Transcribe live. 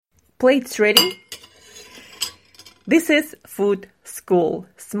Plates ready? This is Food School,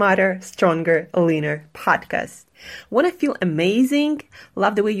 Smarter, Stronger, Leaner podcast. Want to feel amazing,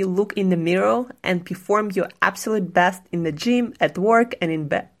 love the way you look in the mirror, and perform your absolute best in the gym, at work, and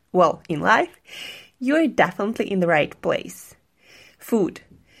in life? You're definitely in the right place. Food.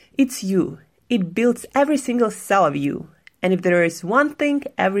 It's you. It builds every single cell of you. And if there is one thing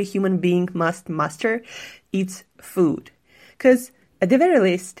every human being must master, it's food. Because at the very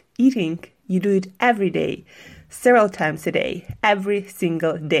least, eating, you do it every day, several times a day, every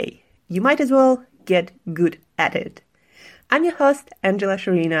single day. You might as well get good at it. I'm your host, Angela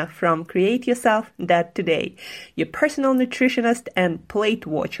Sharina from Create Yourself That Today, your personal nutritionist and plate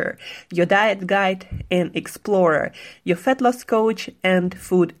watcher, your diet guide and explorer, your fat loss coach and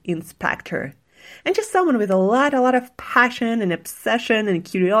food inspector. And just someone with a lot of passion and obsession and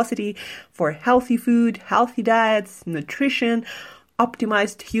curiosity for healthy food, healthy diets, nutrition,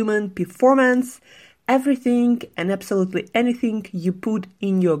 optimized human performance, everything and absolutely anything you put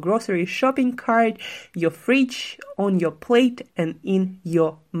in your grocery shopping cart, your fridge, on your plate, and in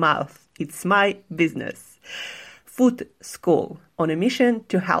your mouth. It's my business. Food School, on a mission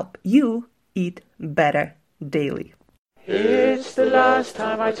to help you eat better daily. It's the last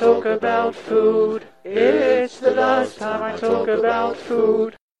time I talk about food. It's the last time I talk about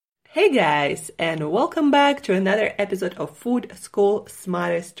food. Hey guys, and welcome back to another episode of Food School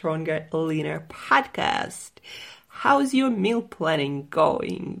Smarter, Stronger, Leaner podcast. How's your meal planning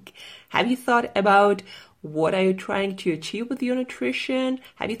going? Have you thought about what are you trying to achieve with your nutrition?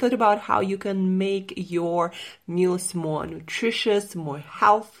 Have you thought about how you can make your meals more nutritious, more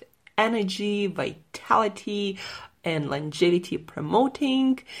health, energy, vitality, and longevity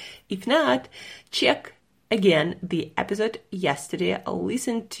promoting? If not, check again the episode yesterday.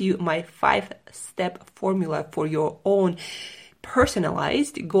 Listen to my 5-step formula for your own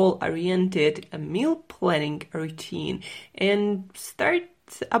personalized, goal-oriented meal planning routine and start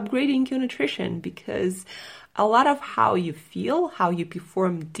upgrading your nutrition, because a lot of how you feel, how you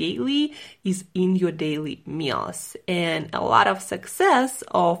perform daily is in your daily meals, and a lot of success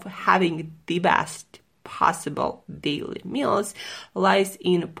of having the best possible daily meals lies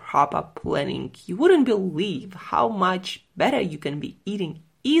in proper planning. You wouldn't believe how much better you can be eating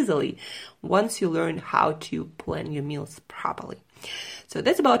easily once you learn how to plan your meals properly. So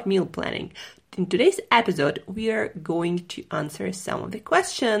that's about meal planning. In today's episode, we are going to answer some of the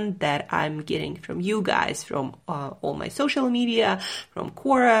questions that I'm getting from you guys, from all my social media, from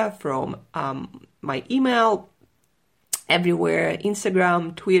Quora, from my email, everywhere,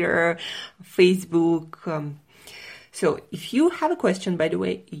 Instagram, Twitter, Facebook. So if you have a question, by the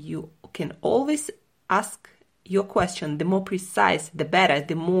way, you can always ask your question. The more precise, the better.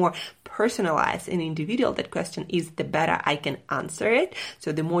 The more personalized and individual that question is, the better I can answer it.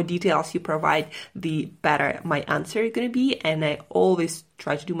 So the more details you provide, the better my answer is going to be. And I always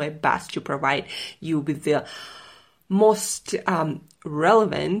try to do my best to provide you with the most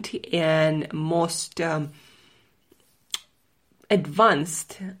relevant and most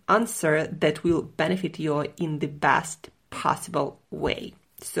advanced answer that will benefit you in the best possible way.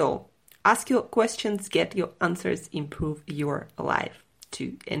 So ask your questions, get your answers, improve your life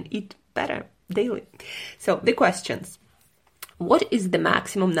too, and eat better daily. So the questions. What is the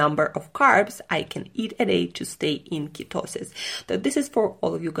maximum number of carbs I can eat a day to stay in ketosis? So this is for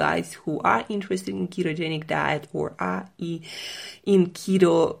all of you guys who are interested in ketogenic diet or are in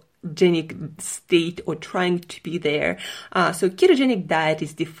ketogenic state or trying to be there. So ketogenic diet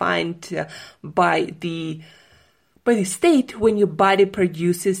is defined by the state when your body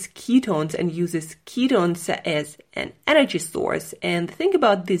produces ketones and uses ketones as an energy source. And think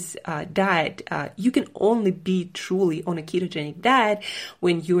about this diet. You can only be truly on a ketogenic diet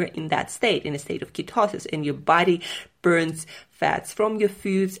when you're in that state, in a state of ketosis, and your body burns fats from your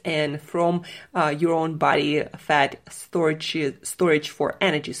foods and from your own body fat storage for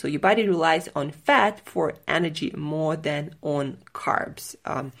energy. So your body relies on fat for energy more than on carbs.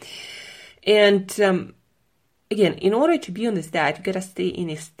 Again, in order to be on this diet, you gotta stay in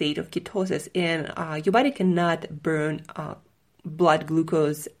a state of ketosis, and your body cannot burn blood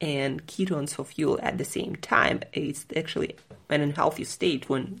glucose and ketones for fuel at the same time. It's actually an unhealthy state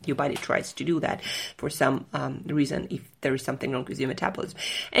when your body tries to do that for some reason, if there is something wrong with your metabolism.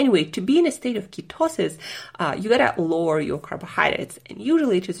 Anyway, to be in a state of ketosis, you gotta lower your carbohydrates, and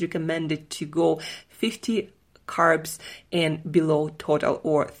usually it is recommended to go 50 carbs and below total,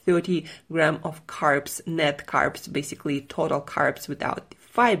 or 30 gram of carbs, net carbs, basically total carbs without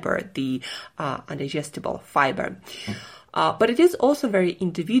fiber, the undigestible fiber. But it is also very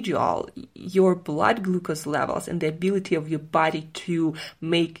individual. Your blood glucose levels and the ability of your body to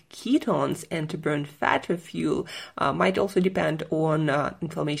make ketones and to burn fat for fuel might also depend on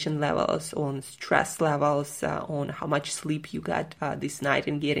inflammation levels, on stress levels, on how much sleep you got this night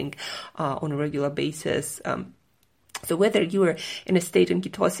and getting on a regular basis. So whether you are in a state of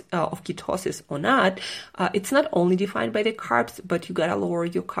ketosis or not, it's not only defined by the carbs, but you gotta lower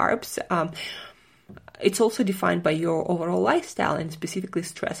your carbs. It's also defined by your overall lifestyle and specifically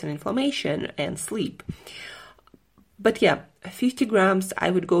stress and inflammation and sleep. But yeah, 50 grams,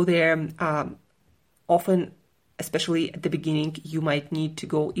 I would go there. Often, especially at the beginning, you might need to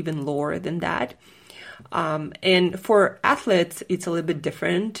go even lower than that. And for athletes, it's a little bit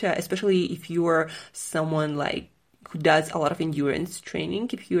different, especially if you're someone who does a lot of endurance training.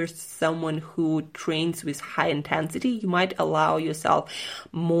 If you're someone who trains with high intensity, you might allow yourself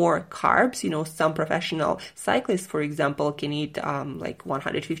more carbs. Some professional cyclists, for example, can eat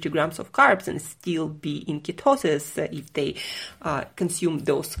 150 grams of carbs and still be in ketosis if they consume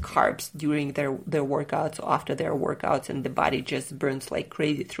those carbs during their workouts or after their workouts, and the body just burns like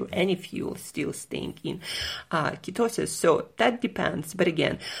crazy through any fuel, still staying in ketosis. So that depends. But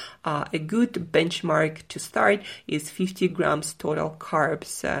again, a good benchmark to start is 50 grams total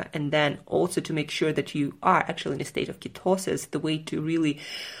carbs, and then also to make sure that you are actually in a state of ketosis. The way to really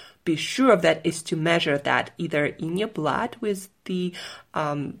be sure of that is to measure that either in your blood with the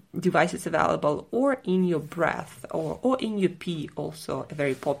devices available, or in your breath, or in your pee, also a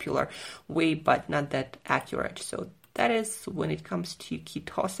very popular way, but not that accurate. So that is when it comes to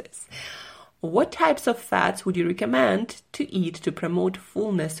ketosis. What types of fats would you recommend to eat to promote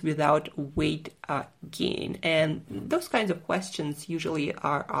fullness without weight gain? And those kinds of questions usually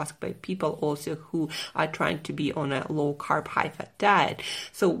are asked by people also who are trying to be on a low-carb, high-fat diet.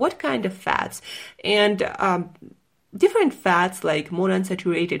 So what kind of fats? And different fats like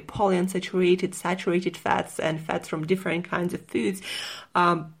monounsaturated, polyunsaturated, saturated fats, and fats from different kinds of foods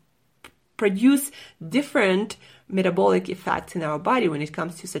produce different metabolic effects in our body when it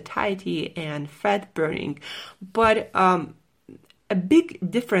comes to satiety and fat burning. But a big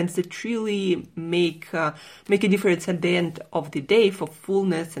difference that really make a difference at the end of the day for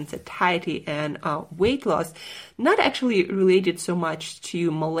fullness and satiety and weight loss, not actually related so much to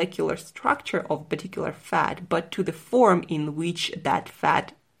molecular structure of particular fat, but to the form in which that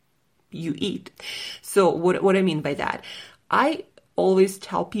fat you eat. So what I mean by that, I always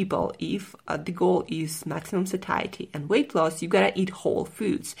tell people, if the goal is maximum satiety and weight loss, you gotta eat whole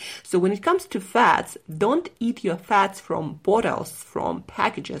foods. So when it comes to fats, don't eat your fats from bottles, from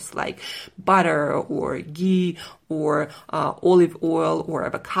packages like butter or ghee or olive oil or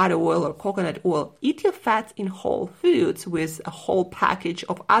avocado oil or coconut oil. Eat your fats in whole foods with a whole package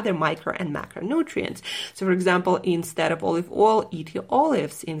of other micro and macronutrients. So for example, instead of olive oil, eat your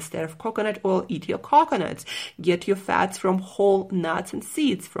olives. Instead of coconut oil, eat your coconuts. Get your fats from whole nuts and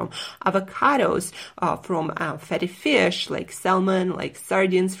seeds, from avocados, from fatty fish like salmon, like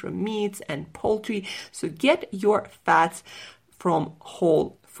sardines, from meats and poultry. So get your fats from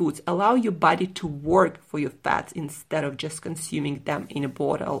whole foods. Allow your body to work for your fats instead of just consuming them in a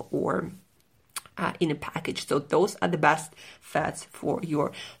bottle or in a package. So those are the best fats for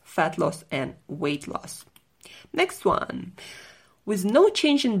your fat loss and weight loss. Next one. With no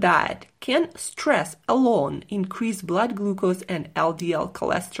change in diet, can stress alone increase blood glucose and LDL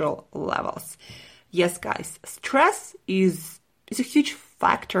cholesterol levels? Yes, guys, stress is a huge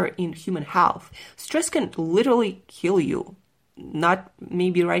factor in human health. Stress can literally kill you. Not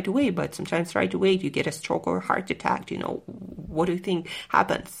maybe right away, but sometimes right away you get a stroke or a heart attack. What do you think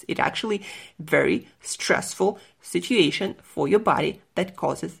happens? It actually very stressful situation for your body that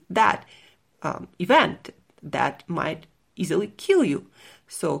causes that event that might easily kill you.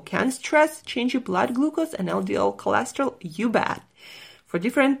 So can stress change your blood glucose and LDL cholesterol? You bet. For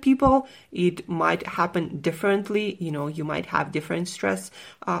different people, it might happen differently. You might have different stress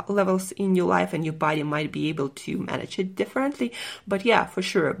levels in your life, and your body might be able to manage it differently. But yeah, for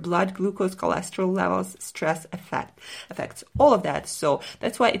sure, blood glucose, cholesterol levels, stress affects all of that. So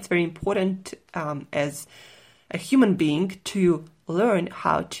that's why it's very important as a human being to learn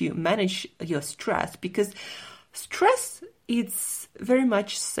how to manage your stress, because stress, it's very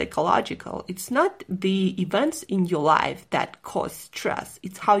much psychological. It's not the events in your life that cause stress.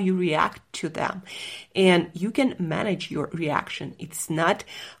 It's how you react to them. And you can manage your reaction. It's not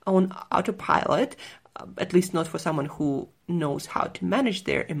on autopilot, at least not for someone who knows how to manage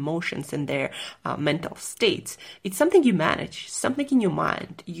their emotions and their mental states. It's something you manage, something in your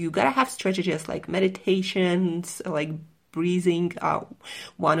mind. You gotta have strategies like meditations, like breathing,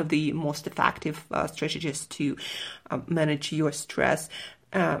 one of the most effective strategies to manage your stress.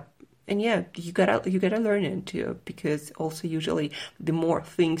 And yeah, you gotta learn it, because also usually the more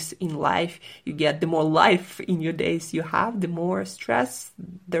things in life you get, the more life in your days you have, the more stress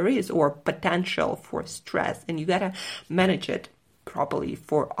there is, or potential for stress, and you gotta manage it properly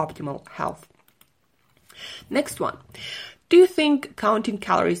for optimal health. Next one. Do you think counting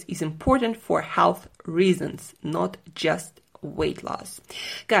calories is important for health reasons, not just weight loss?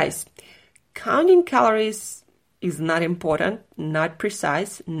 Guys, counting calories is not important, not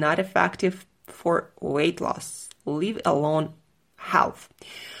precise, not effective for weight loss, leave alone health.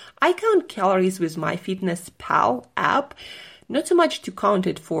 I count calories with MyFitnessPal app, not so much to count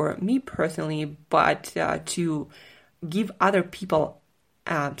it for me personally, but to give other people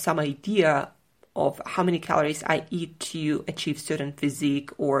some idea of how many calories I eat to achieve certain physique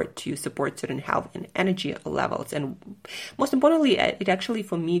or to support certain health and energy levels. And most importantly, it actually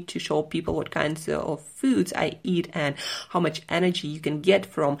for me to show people what kinds of foods I eat and how much energy you can get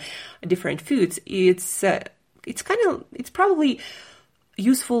from different foods. It's probably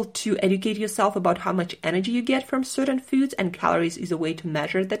useful to educate yourself about how much energy you get from certain foods, and calories is a way to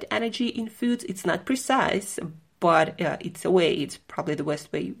measure that energy in foods. It's not precise, but it's a way. It's probably the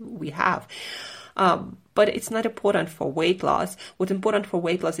best way we have. But it's not important for weight loss. What's important for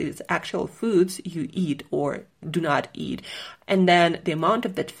weight loss is actual foods you eat or do not eat, and then the amount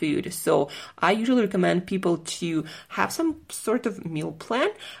of that food. So I usually recommend people to have some sort of meal plan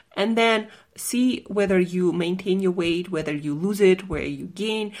and then see whether you maintain your weight, whether you lose it, where you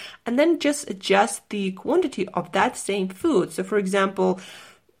gain, and then just adjust the quantity of that same food. So for example,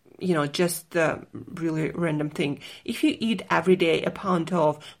 just a really random thing. If you eat every day a pound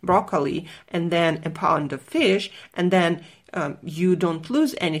of broccoli and then a pound of fish, and then you don't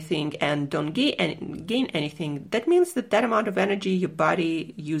lose anything and don't gain anything, that means that amount of energy your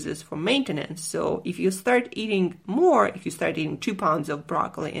body uses for maintenance. So if you start eating more, if you start eating 2 pounds of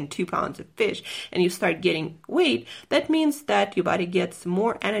broccoli and 2 pounds of fish, and you start getting weight, that means that your body gets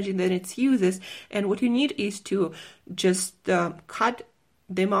more energy than it uses. And what you need is to just cut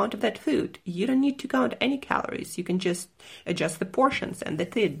the amount of that food. You don't need to count any calories. You can just adjust the portions and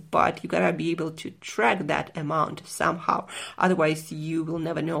that's it. But you gotta be able to track that amount somehow. Otherwise, you will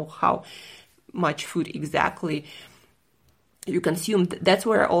never know how much food exactly you consume. That's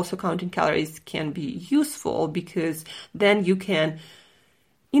where also counting calories can be useful, because then you can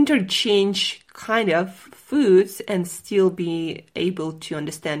interchange kind of foods and still be able to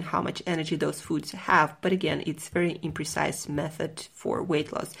understand how much energy those foods have. But again, it's very imprecise method for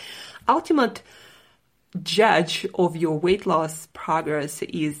weight loss. Ultimate judge of your weight loss progress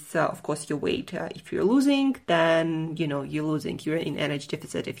is, of course, your weight. If you're losing, then, you're losing. You're in energy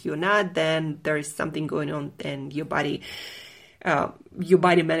deficit. If you're not, then there is something going on and your body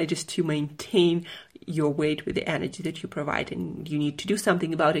manages to maintain your weight with the energy that you provide, and you need to do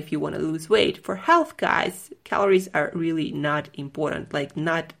something about it if you want to lose weight. For health, guys, calories are really not important, like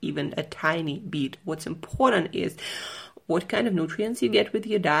not even a tiny bit. What's important is what kind of nutrients you get with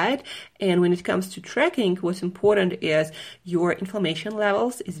your diet. And when it comes to tracking, what's important is your inflammation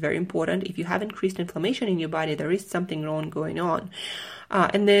levels is very important. If you have increased inflammation in your body, there is something wrong going on.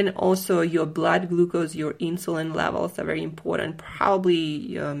 And then also your blood glucose, your insulin levels are very important.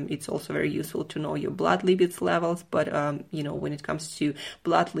 Probably it's also very useful to know your blood lipids levels. But, when it comes to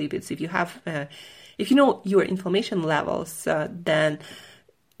blood lipids, if you know your inflammation levels, then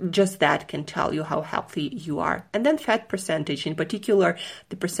just that can tell you how healthy you are. And then fat percentage, in particular,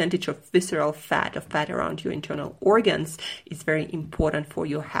 the percentage of visceral fat, of fat around your internal organs, is very important for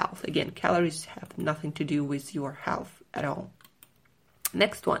your health. Again, calories have nothing to do with your health at all.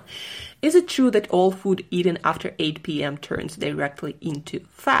 Next one. Is it true that all food eaten after 8 p.m. turns directly into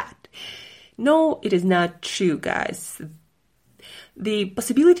fat? No, it is not true, guys. The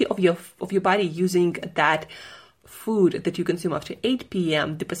possibility of your body using that food that you consume after 8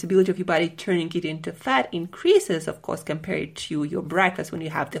 p.m., the possibility of your body turning it into fat increases, of course, compared to your breakfast when you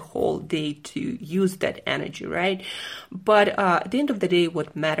have the whole day to use that energy, right? But at the end of the day,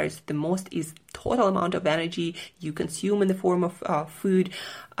 what matters the most is total amount of energy you consume in the form of food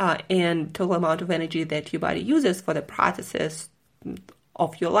and total amount of energy that your body uses for the processes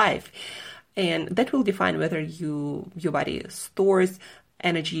of your life. And that will define whether your body stores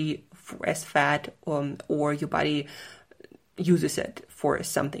energy as fat or your body uses it for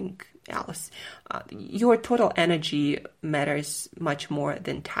something else. Your total energy matters much more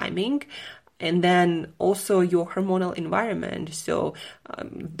than timing. And then also your hormonal environment. So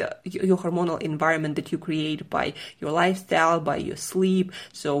your hormonal environment that you create by your lifestyle, by your sleep.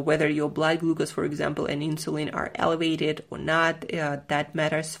 So whether your blood glucose, for example, and insulin are elevated or not, that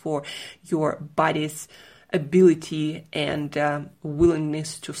matters for your body's ability and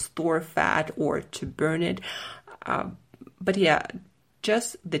willingness to store fat or to burn it. But yeah,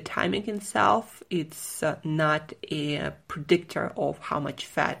 just the timing itself, it's not a predictor of how much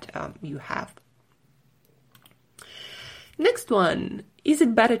fat you have. Next one, is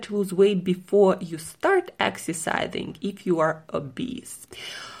it better to lose weight before you start exercising if you are obese?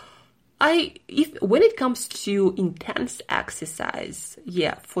 When it comes to intense exercise,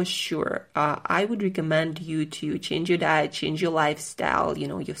 yeah, for sure, I would recommend you to change your diet, change your lifestyle,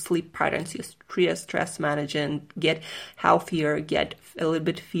 your sleep patterns, your stress management, get healthier, get a little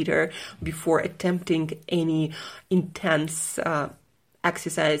bit fitter before attempting any intense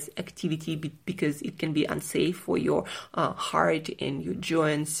exercise activity, because it can be unsafe for your heart and your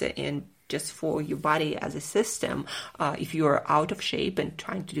joints and just for your body as a system if you're out of shape and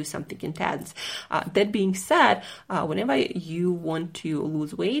trying to do something intense. That being said, whenever you want to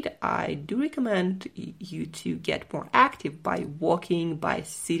lose weight, I do recommend you to get more active by walking, by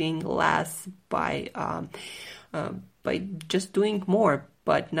sitting less, by just doing more,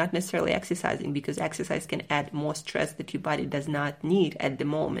 but not necessarily exercising, because exercise can add more stress that your body does not need at the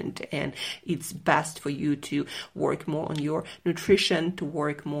moment. And it's best for you to work more on your nutrition, to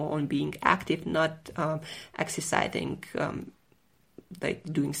work more on being active, not exercising, like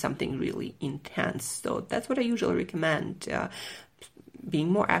doing something really intense. So that's what I usually recommend.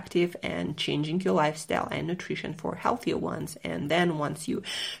 Being more active and changing your lifestyle and nutrition for healthier ones. And then once you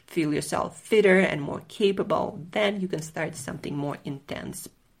feel yourself fitter and more capable, then you can start something more intense.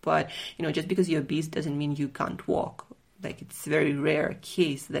 But, just because you're obese doesn't mean you can't walk. Like, it's a very rare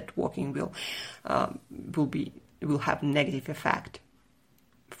case that walking will have negative effect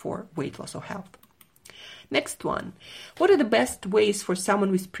for weight loss or health. Next one, what are the best ways for someone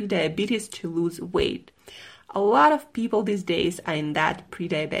with prediabetes to lose weight? A lot of people these days are in that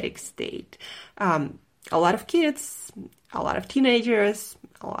pre-diabetic state. A lot of kids, a lot of teenagers,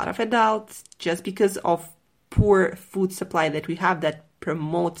 a lot of adults, just because of poor food supply that we have that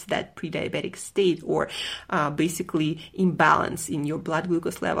promotes that pre-diabetic state, or basically imbalance in your blood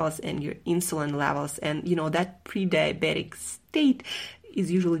glucose levels and your insulin levels. And, that pre-diabetic state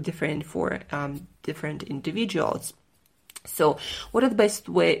is usually different for different individuals. So what are the best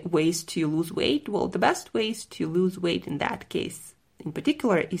ways to lose weight? Well, the best ways to lose weight in that case in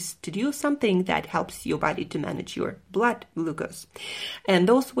particular is to do something that helps your body to manage your blood glucose. And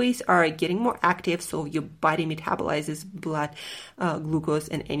those ways are getting more active, so your body metabolizes blood glucose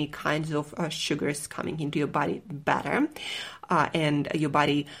and any kinds of sugars coming into your body better. And your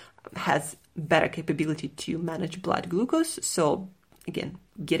body has better capability to manage blood glucose. So again,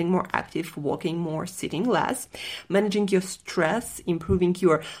 getting more active, walking more, sitting less, managing your stress, improving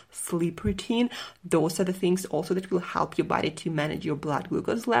your sleep routine. Those are the things also that will help your body to manage your blood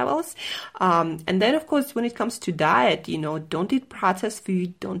glucose levels. And then, of course, when it comes to diet, don't eat processed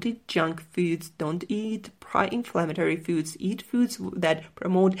food, don't eat junk foods, don't eat pro-inflammatory foods, eat foods that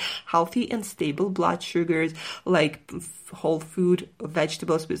promote healthy and stable blood sugars, like whole food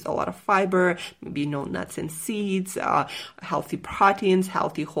vegetables with a lot of fiber, maybe nuts and seeds, healthy proteins,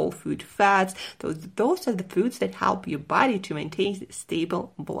 healthy whole food fats. Those are the foods that help your body to maintain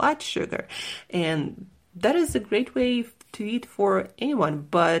stable blood sugar. And that is a great way to eat for anyone,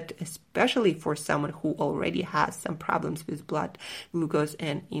 but especially for someone who already has some problems with blood glucose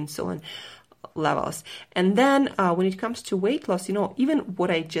and insulin levels. And then when it comes to weight loss, even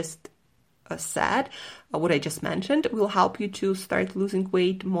what I just said, what I just mentioned will help you to start losing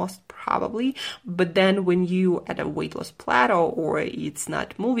weight most probably. But then when you at a weight loss plateau or it's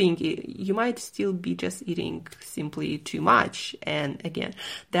not moving, you might still be just eating simply too much. And again,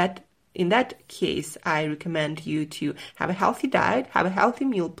 in that case, I recommend you to have a healthy diet, have a healthy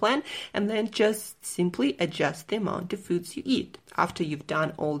meal plan, and then just simply adjust the amount of foods you eat after you've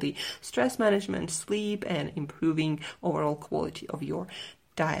done all the stress management, sleep, and improving overall quality of your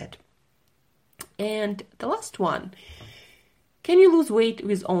diet. And the last one, can you lose weight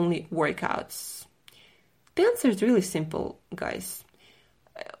with only workouts? The answer is really simple, guys.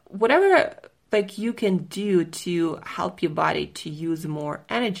 Whatever you can do to help your body to use more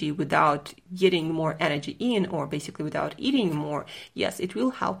energy without getting more energy in, or basically without eating more, yes, it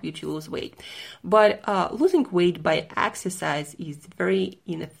will help you to lose weight. But losing weight by exercise is very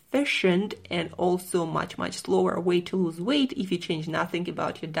inefficient and also much, much slower way to lose weight if you change nothing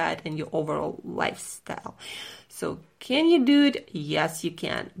about your diet and your overall lifestyle. So can you do it? Yes, you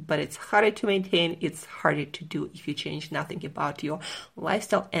can, but it's harder to maintain. It's harder to do if you change nothing about your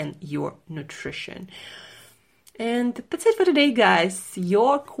lifestyle and your nutrition. And that's it for today, guys.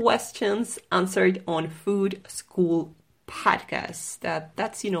 Your questions answered on Food School Podcast.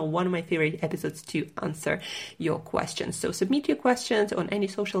 That's one of my favorite episodes to answer your questions. So submit your questions on any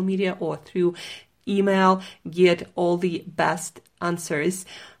social media or through email. Get all the best answers.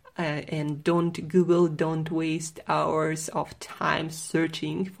 And don't Google, don't waste hours of time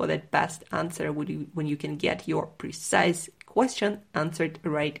searching for that best answer when you can get your precise question answered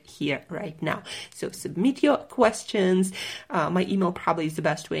right here, right now. So submit your questions. My email probably is the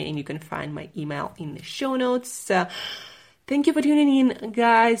best way, and you can find my email in the show notes. Thank you for tuning in,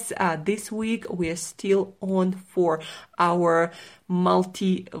 guys. This week we are still on for our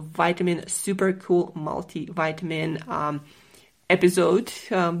multivitamin, super cool multivitamin episode,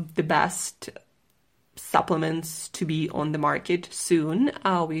 the best supplements to be on the market soon.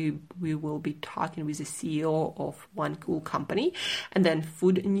 We will be talking with the CEO of one cool company, and then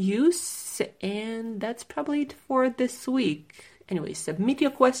food news, and that's probably it for this week. Anyway, submit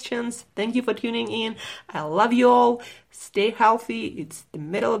your questions. Thank you for tuning in. I love you all. Stay healthy. It's the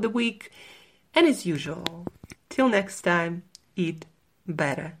middle of the week. And as usual, till next time, eat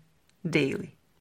better daily.